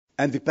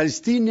And the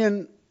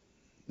Palestinian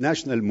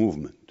National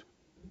Movement,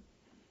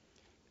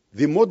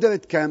 the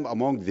moderate camp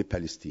among the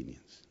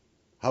Palestinians,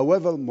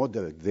 however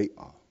moderate they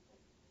are,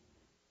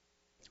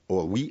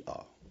 or we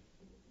are,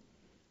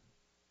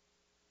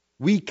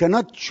 we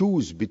cannot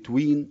choose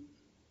between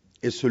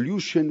a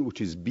solution which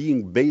is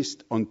being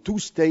based on two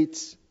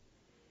states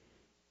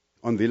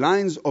on the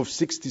lines of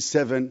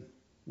 67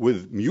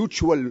 with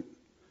mutual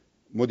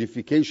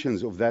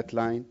modifications of that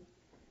line,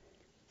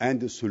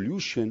 and a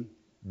solution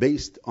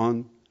based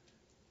on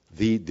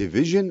the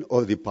division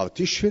or the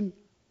partition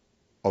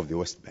of the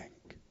West Bank.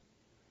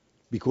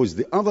 Because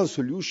the other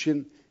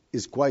solution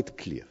is quite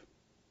clear.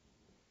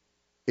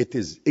 It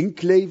is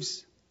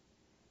enclaves.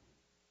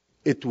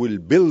 It will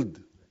build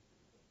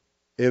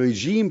a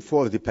regime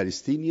for the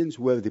Palestinians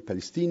where the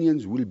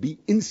Palestinians will be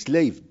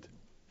enslaved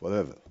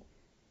forever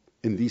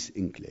in these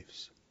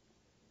enclaves.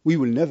 We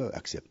will never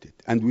accept it,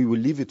 and we will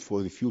leave it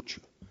for the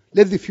future.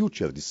 Let the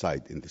future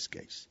decide in this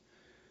case,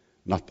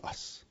 not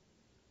us.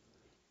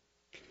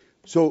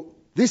 So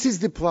this is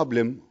the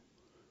problem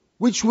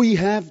which we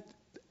have.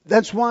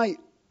 That's one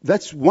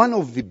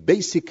of the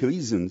basic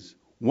reasons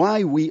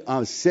why we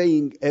are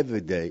saying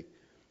every day,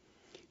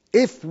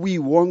 if we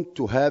want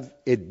to have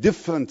a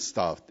different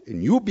start, a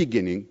new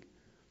beginning,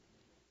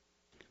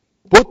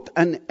 put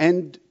an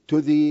end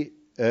to the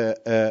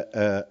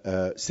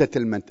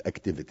settlement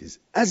activities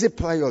as a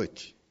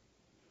priority.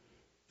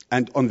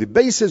 And on the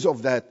basis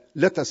of that,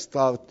 let us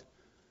start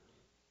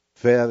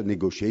fair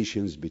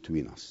negotiations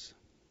between us.